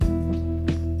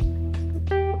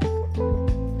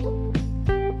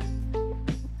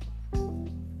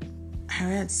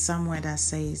read somewhere that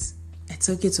says, it's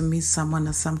okay to miss someone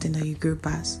or something that you grew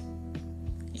past.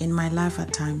 In my life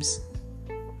at times,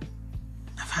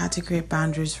 I've had to create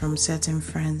boundaries from certain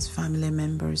friends, family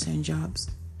members, and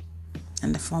jobs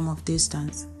in the form of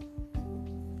distance.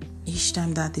 Each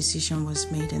time that decision was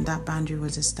made and that boundary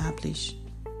was established,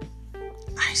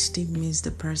 I still miss the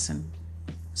person,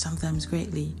 sometimes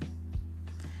greatly.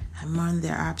 I mourn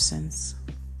their absence,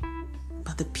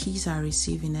 but the peace I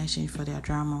received in exchange for their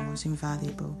drama was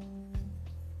invaluable.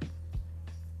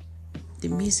 The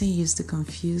missing used to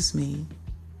confuse me.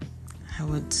 I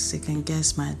would second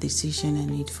guess my decision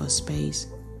and need for space.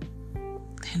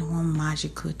 Then one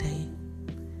magical day,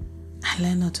 I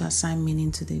learned not to assign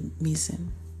meaning to the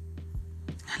missing.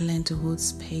 I learned to hold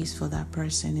space for that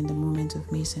person in the moment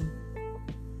of missing,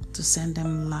 to send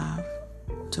them love,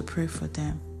 to pray for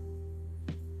them,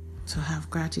 to have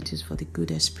gratitude for the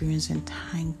good experience and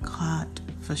thank God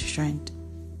for strength,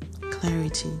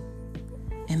 clarity,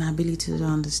 and ability to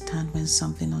understand when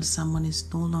something or someone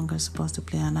is no longer supposed to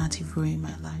play an active role in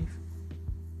my life.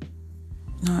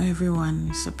 Not everyone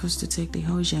is supposed to take the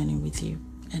whole journey with you,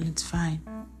 and it's fine.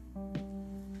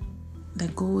 The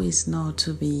goal is not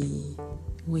to be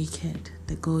wicked.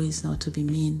 The goal is not to be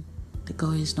mean. The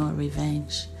goal is not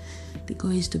revenge. The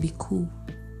goal is to be cool.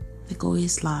 The goal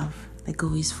is love. The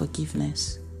goal is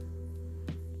forgiveness.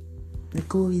 The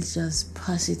goal is just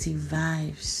positive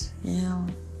vibes,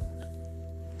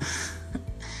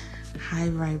 high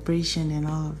vibration and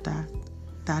all of that.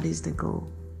 That is the goal.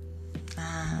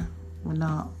 We're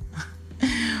not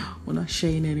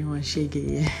showing anyone shaking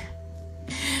yet.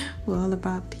 We're all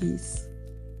about peace.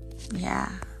 Yeah.